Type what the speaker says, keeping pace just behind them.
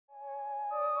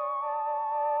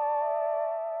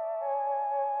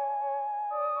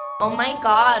Oh my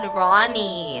god,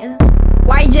 Ronnie.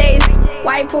 White J's,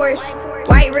 white Porsche,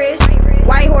 white wrist,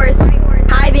 white horse.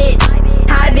 Hi bitch,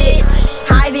 hi bitch,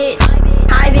 hi bitch,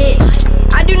 hi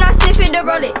bitch. I do not sniff it to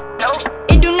roll it. Nope.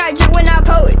 It do not drip when I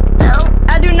pull it. Nope.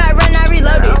 I do not run, I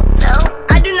reload it. Nope.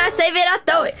 I do not save it, I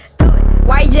throw it.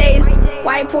 White J's,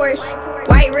 white Porsche,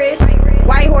 white wrist,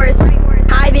 white horse.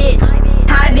 Hi bitch,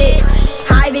 hi bitch,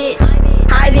 hi bitch,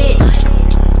 hi bitch.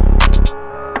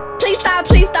 Please stop,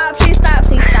 please stop, please stop,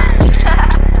 please stop, please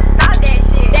stop. Stop that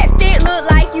shit. That fit look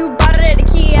like you bought it at the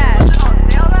kiosk.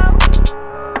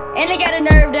 And they got a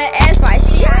nerve to ask why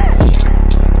she asked.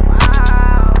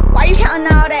 Wow. Why you counting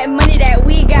all that money that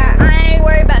we got? I ain't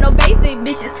worried about no basic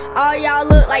bitches. All y'all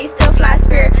look like still fly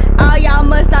spirit. All y'all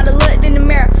must not have looked in the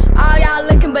mirror. All y'all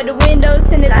looking but the windows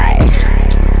tinted like.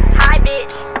 Hi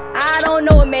bitch. I don't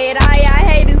know what made all y'all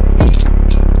haters.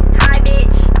 Hi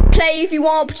bitch. Play if you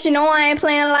want, but you know I ain't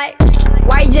playing like.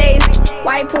 White J's,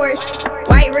 white Porsche,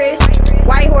 white wrist,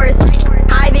 white horse.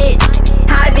 Hi bitch,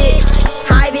 hi bitch,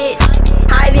 hi bitch.